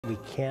We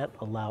can't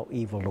allow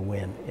evil to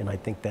win, and I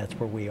think that's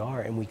where we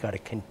are, and we got to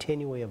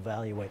continually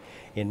evaluate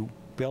and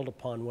build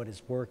upon what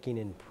is working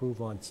and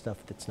improve on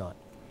stuff that's not.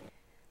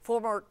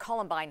 Former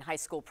Columbine High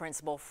School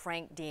principal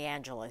Frank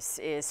DeAngelis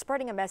is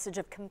spreading a message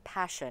of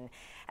compassion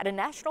at a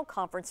national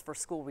conference for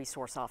school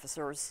resource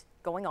officers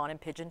going on in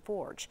Pigeon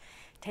Forge.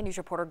 10 News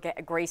reporter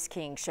Grace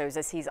King shows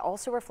us he's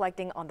also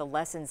reflecting on the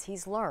lessons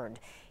he's learned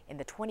in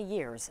the 20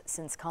 years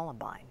since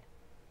Columbine.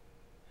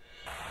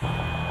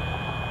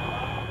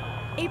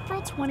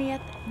 April 20th,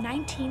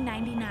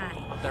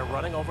 1999. They're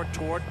running over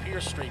toward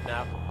Pierce Street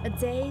now. A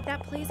day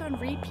that plays on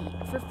repeat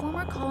for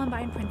former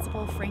Columbine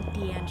principal Frank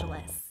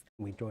DeAngelis.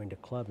 We joined a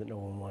club that no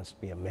one wants to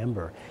be a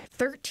member.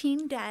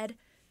 13 dead,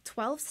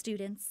 12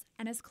 students,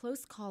 and his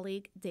close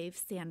colleague, Dave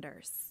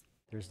Sanders.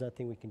 There's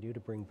nothing we can do to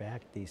bring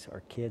back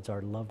our kids,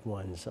 our loved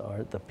ones,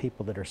 the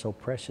people that are so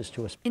precious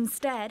to us.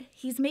 Instead,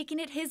 he's making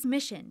it his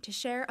mission to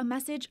share a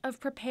message of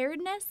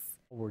preparedness.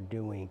 We're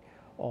doing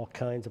all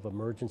kinds of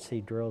emergency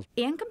drills.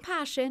 And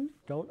compassion.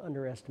 Don't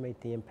underestimate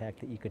the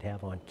impact that you could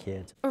have on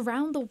kids.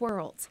 Around the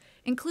world,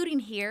 including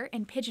here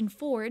in Pigeon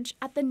Forge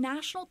at the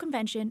National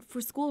Convention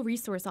for School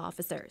Resource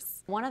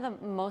Officers. One of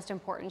the most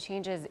important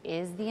changes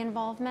is the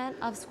involvement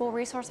of school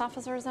resource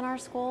officers in our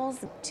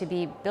schools, to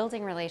be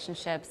building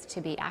relationships,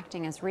 to be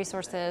acting as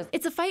resources.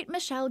 It's a fight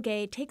Michelle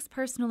Gay takes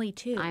personally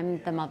too.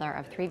 I'm the mother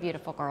of 3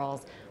 beautiful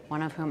girls,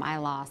 one of whom I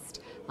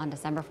lost on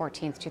December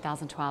 14th,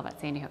 2012 at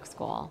Sandy Hook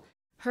School.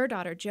 Her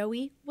daughter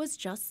Joey was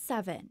just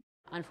 7.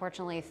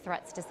 Unfortunately,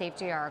 threats to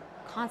safety are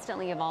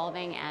constantly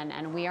evolving,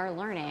 and we are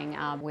learning.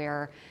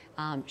 We're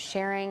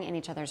sharing in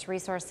each other's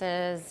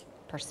resources,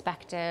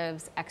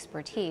 perspectives,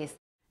 expertise.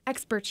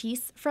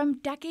 Expertise from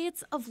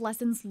decades of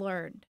lessons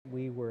learned.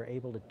 We were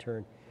able to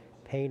turn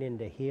pain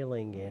into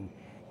healing and,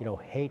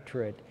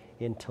 hatred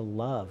into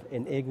love,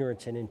 and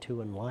ignorance and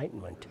into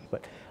enlightenment.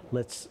 But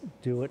let's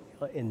do it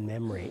in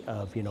memory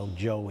of,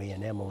 Joey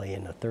and Emily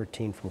and the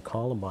 13 from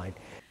Columbine.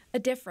 A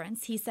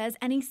difference, he says,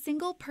 any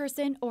single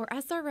person or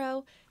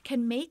SRO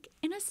can make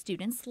in a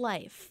student's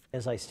life.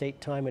 As I state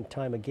time and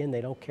time again,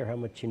 they don't care how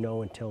much you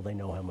know until they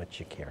know how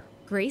much you care.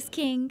 Grace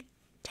King,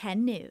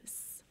 10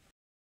 News.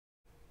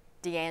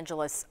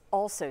 DeAngelis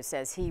also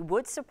says he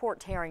would support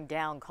tearing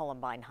down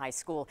Columbine High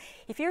School.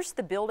 He fears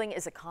the building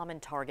is a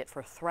common target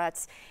for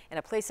threats and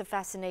a place of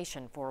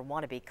fascination for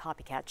wannabe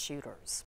copycat shooters.